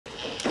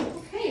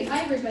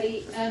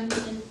everybody, and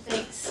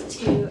thanks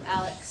to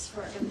Alex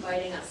for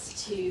inviting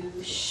us to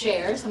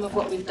share some of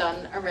what we've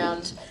done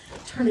around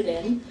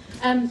Turnitin.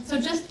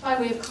 So just by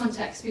way of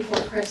context,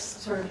 before Chris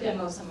sort of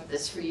demos some of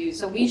this for you,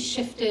 so we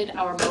shifted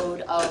our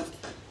mode of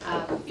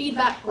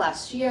feedback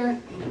last year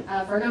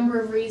for a number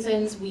of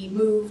reasons. We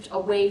moved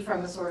away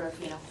from a sort of,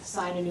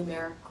 assign a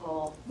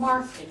numerical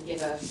mark and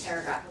give a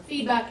paragraph of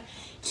feedback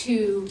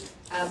to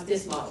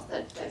this model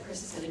that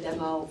Chris is going to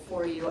demo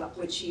for you,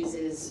 which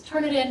uses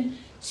Turnitin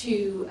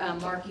to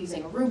mark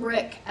using a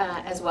rubric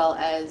as well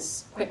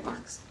as quick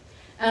marks.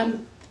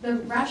 The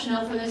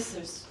rationale for this,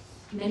 there's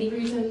many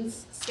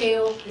reasons.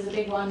 Scale is a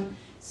big one.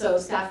 So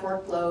staff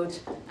workload,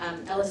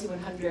 LSE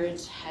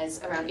 100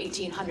 has around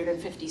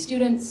 1,850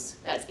 students.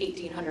 That's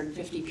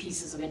 1,850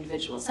 pieces of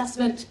individual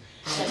assessment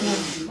that need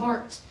to be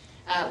marked.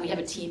 We have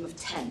a team of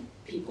 10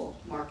 people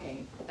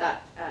marking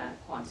that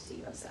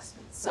quantity of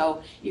assessments.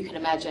 So you can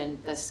imagine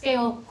the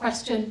scale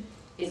question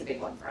is a big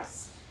one for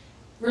us.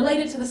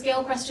 Related to the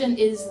scale question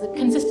is the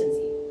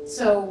consistency.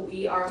 So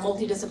we are a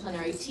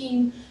multidisciplinary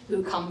team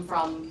who come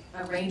from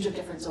a range of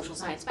different social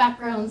science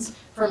backgrounds.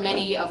 For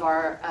many of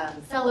our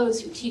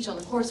fellows who teach on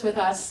the course with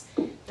us,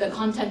 the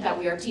content that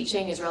we are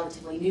teaching is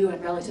relatively new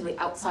and relatively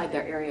outside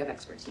their area of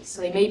expertise.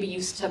 So they may be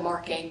used to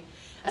marking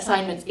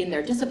assignments in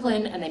their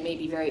discipline, and they may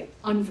be very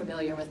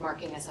unfamiliar with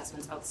marking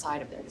assessments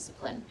outside of their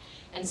discipline.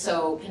 And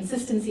so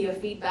consistency of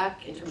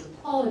feedback in terms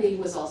of quality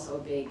was also a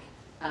big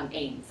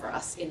aim for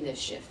us in this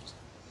shift.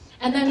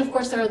 And then, of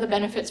course, there are the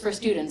benefits for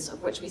students,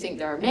 of which we think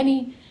there are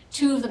many.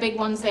 Two of the big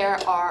ones there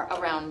are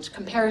around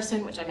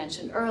comparison, which I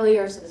mentioned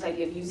earlier. So this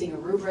idea of using a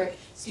rubric,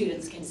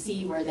 students can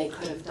see where they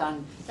could have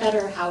done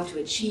better, how to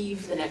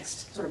achieve the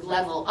next sort of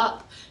level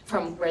up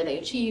from where they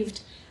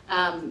achieved.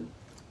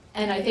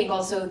 And I think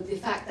also the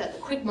fact that the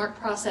quick mark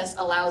process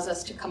allows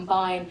us to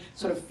combine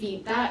sort of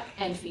feedback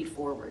and feed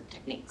forward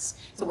techniques.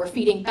 So we're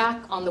feeding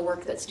back on the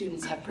work that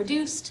students have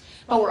produced,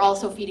 but we're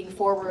also feeding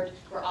forward.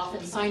 We're often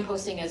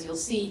signposting, as you'll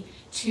see,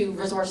 to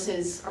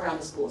resources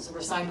around the school. So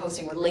we're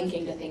signposting, we're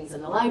linking to things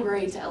in the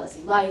library, to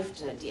LSE Life,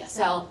 to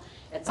DSL,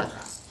 etc.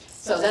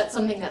 So that's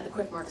something that the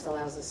quick marks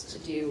allows us to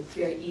do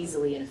very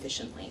easily and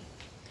efficiently.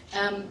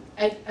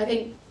 I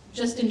think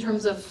just in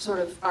terms of sort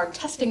of our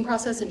testing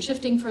process and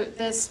shifting for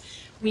this,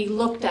 we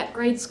looked at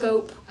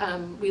Gradescope,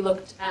 we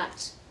looked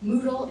at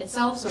Moodle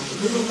itself, so the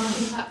Moodle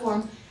marking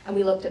platform, and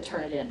we looked at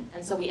Turnitin.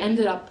 And so we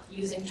ended up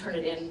using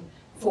Turnitin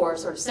for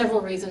sort of several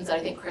reasons that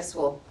I think Chris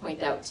will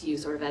point out to you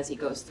sort of as he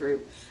goes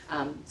through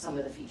some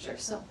of the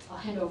features. So I'll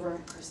hand over,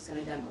 Chris is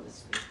going to demo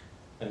this for you.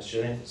 Thanks,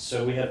 Jillian.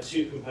 So we have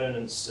two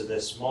components to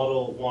this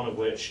model, one of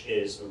which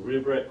is a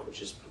rubric, which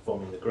is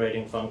performing the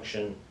grading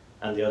function,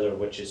 and the other of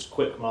which is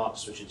quick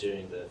marks, which are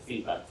doing the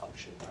feedback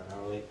function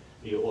primarily.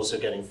 You're also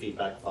getting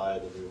feedback via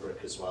the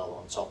rubric as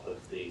well on top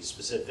of the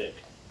specific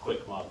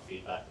quick mark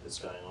feedback that's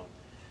going on.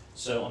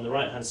 So on the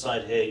right-hand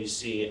side here, you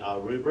see our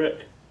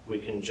rubric. We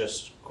can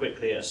just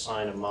quickly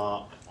assign a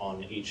mark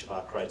on each of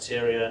our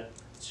criteria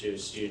to a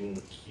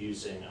student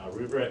using our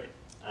rubric,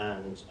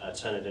 and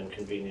Turnitin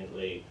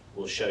conveniently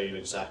will show you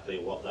exactly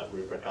what that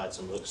rubric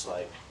item looks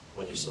like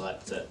when you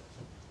select it.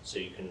 So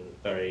you can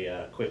very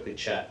quickly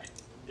check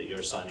that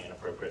you're assigning an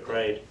appropriate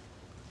grade.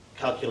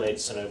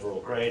 Calculates an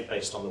overall grade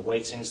based on the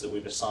weightings that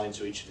we've assigned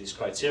to each of these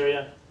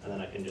criteria, and then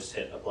I can just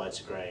hit apply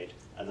to grade,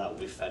 and that will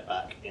be fed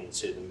back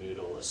into the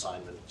Moodle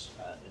assignment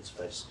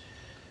interface.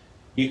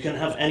 You can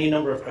have any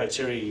number of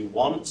criteria you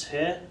want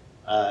here.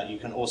 You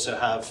can also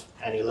have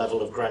any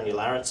level of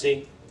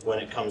granularity when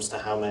it comes to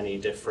how many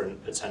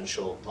different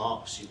potential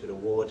marks you could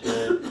award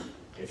here.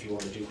 If you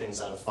want to do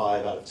things out of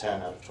 5, out of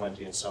 10, out of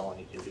 20, and so on,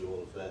 you can do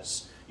all of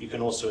this. You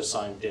can also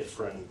assign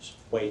different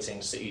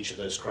weightings to each of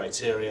those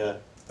criteria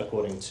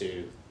according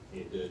to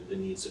the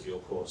needs of your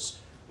course.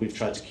 We've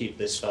tried to keep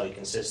this fairly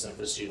consistent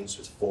for students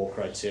with 4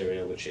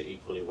 criteria, which are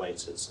equally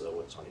weighted, so they're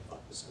worth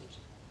 25%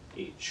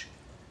 each.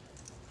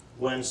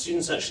 When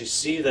students actually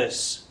see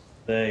this,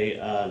 they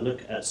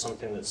look at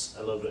something that's a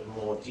little bit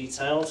more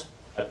detailed.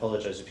 I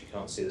apologize if you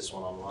can't see this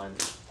one online.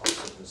 I'll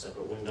put it in a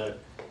separate window.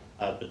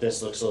 But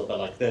this looks a little bit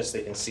like this.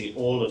 They can see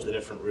all of the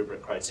different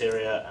rubric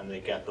criteria, and they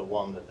get the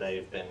one that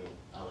they've been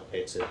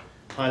allocated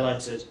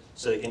highlighted,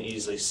 so they can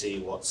easily see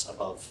what's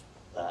above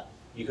that.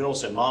 You can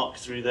also mark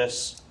through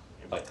this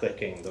by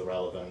clicking the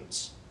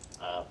relevant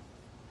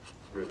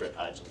rubric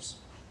items.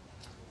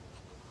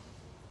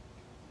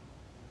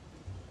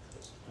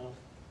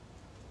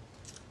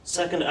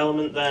 Second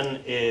element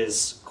then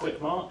is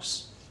quick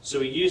marks. So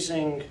we're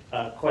using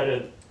quite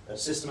a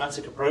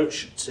systematic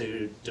approach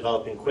to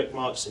developing quick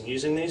marks and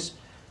using these.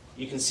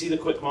 You can see the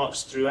quick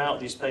marks throughout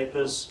these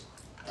papers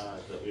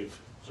that we've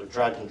sort of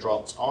dragged and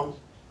dropped on.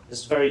 This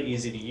is very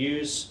easy to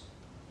use.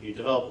 You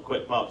develop a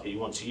quick mark that you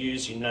want to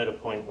use, you note a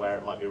point where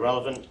it might be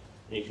relevant,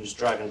 and you can just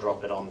drag and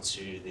drop it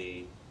onto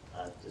the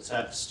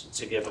text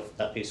to give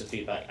that piece of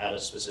feedback at a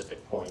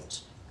specific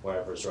point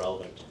wherever it's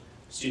relevant.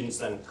 Students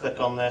then click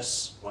on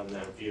this when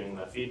they're viewing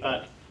their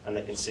feedback, and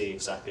they can see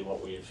exactly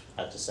what we've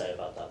had to say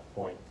about that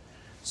point.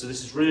 So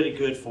this is really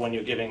good for when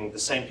you're giving the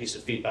same piece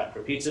of feedback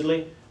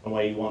repeatedly, and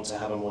where you want to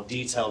have a more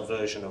detailed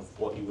version of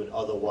what you would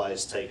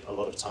otherwise take a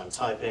lot of time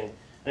typing,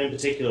 and in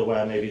particular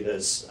where maybe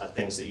there's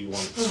things that you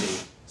want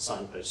to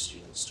signpost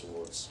students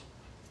towards.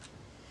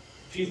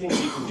 A few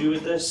things you can do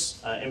with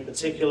this. In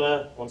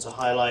particular, I want to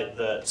highlight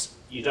that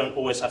you don't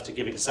always have to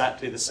give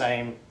exactly the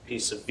same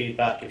piece of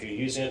feedback if you're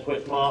using a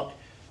quick mark.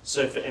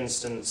 So for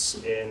instance,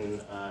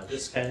 in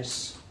this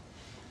case,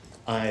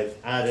 I've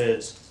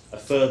added a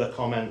further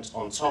comment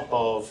on top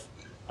of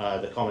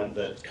the comment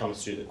that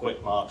comes through the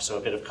quick mark, so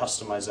a bit of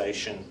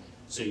customization.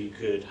 So you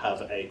could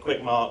have a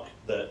quick mark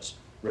that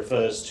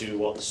refers to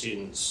what the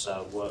student's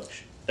work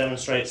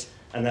demonstrates,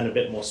 and then a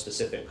bit more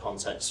specific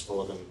context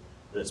for them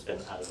that's been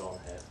added on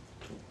here.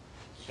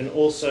 You can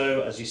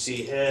also, as you see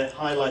here,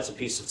 highlight a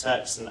piece of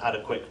text and add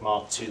a quick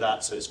mark to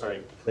that, so it's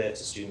very clear to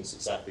students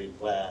exactly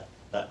where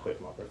that quick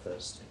mark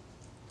refers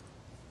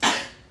to.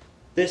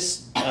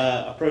 This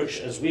approach,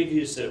 as we've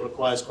used it,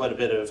 requires quite a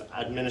bit of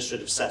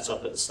administrative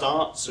setup at the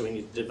start, so we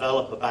need to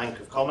develop a bank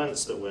of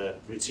comments that we're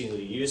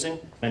routinely using.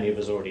 Many of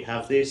us already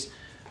have these,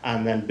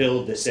 and then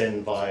build this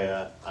in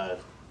via the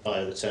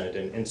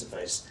Turnitin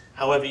interface.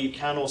 However, you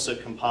can also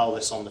compile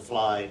this on the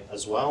fly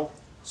as well.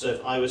 So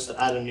if I was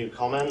to add a new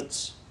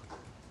comment,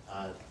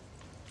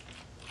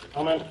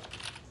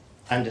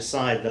 and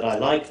decide that I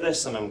like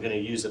this and I'm going to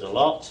use it a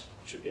lot,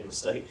 which would be a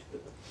mistake,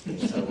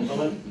 terrible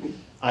comment,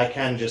 I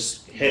can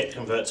just hit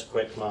convert to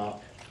quick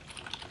mark,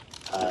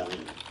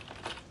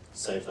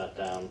 save that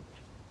down,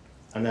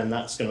 and then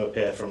that's going to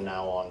appear from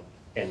now on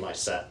in my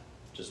set,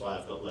 which is why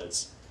I've got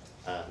loads.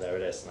 There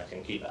it is, and I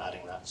can keep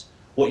adding that.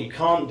 What you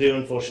can't do,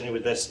 unfortunately,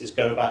 with this is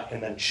go back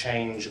and then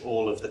change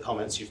all of the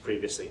comments you've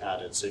previously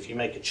added. So if you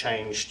make a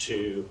change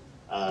to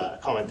a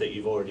comment that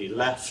you've already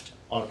left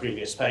on a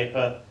previous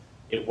paper,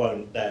 it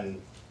won't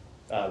then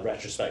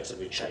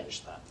retrospectively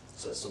change that.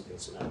 So that's something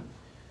to know.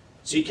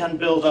 So you can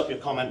build up your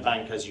comment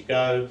bank as you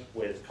go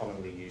with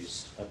commonly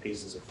used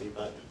pieces of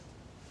feedback.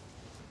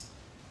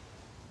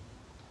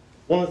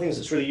 One of the things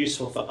that's really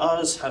useful for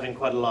us, having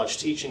quite a large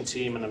teaching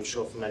team, and I'm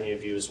sure for many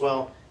of you as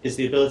well, is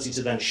the ability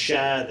to then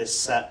share this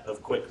set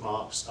of quick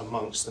marks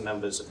amongst the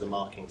members of the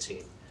marking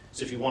team.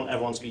 So if you want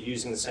everyone to be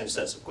using the same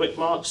sets of quick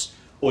marks,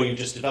 or you've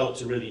just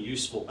developed a really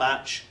useful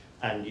batch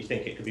and you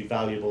think it could be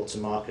valuable to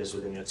markers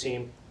within your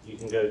team, you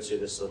can go to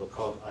this little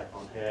cog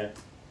icon here,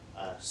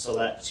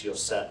 select your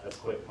set of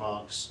quick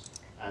marks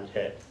and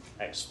hit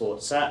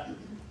export set.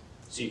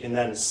 So you can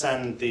then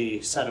send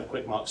the set of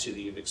quick marks that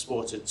you've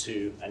exported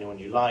to anyone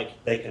you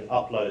like. They can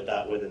upload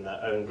that within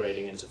their own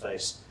grading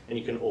interface, and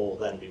you can all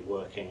then be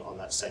working on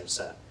that same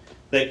set.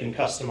 They can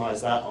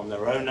customize that on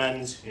their own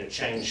end,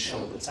 change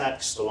some of the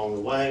text along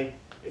the way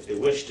if they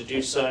wish to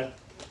do so.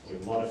 You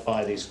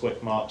modify these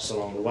quick marks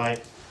along the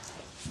way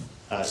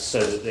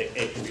so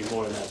that it can be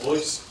more in their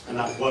voice, and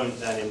that won't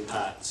then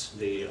impact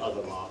the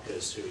other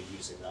markers who are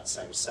using that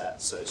same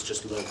set. So it's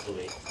just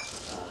locally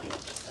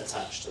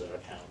attached to their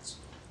accounts.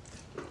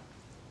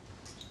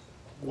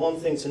 One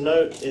thing to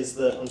note is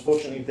that,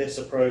 unfortunately, this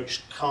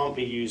approach can't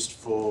be used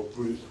for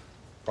group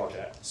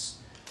projects.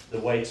 The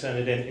way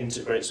Turnitin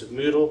integrates with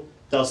Moodle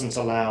doesn't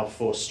allow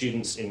for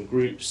students in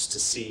groups to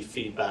see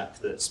feedback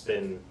that's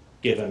been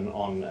given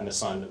on an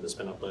assignment that's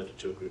been uploaded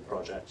to a group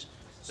project.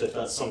 So if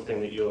that's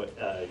something that you're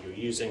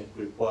using,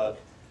 group work,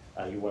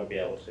 you won't be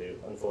able to,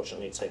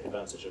 unfortunately, take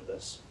advantage of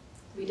this.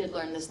 We did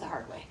learn this the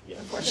hard way, yeah.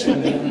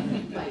 Unfortunately,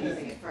 by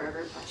using it for our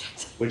group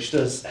project. Which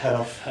does head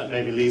off,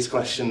 maybe Lee's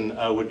question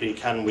would be,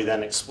 can we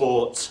then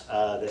export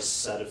this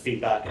set of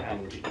feedback?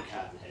 And you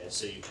can here.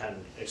 So you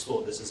can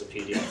export this as a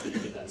PDF that you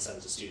can then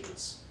send to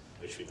students,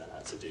 which we then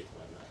had to do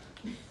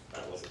when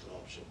that wasn't an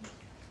option.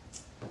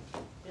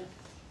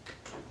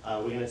 Yeah.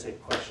 We're going to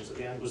take questions at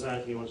the end. Was there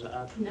anything you wanted to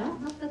add? No,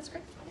 that's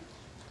great.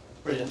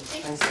 Brilliant.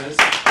 Thanks,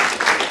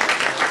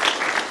 guys.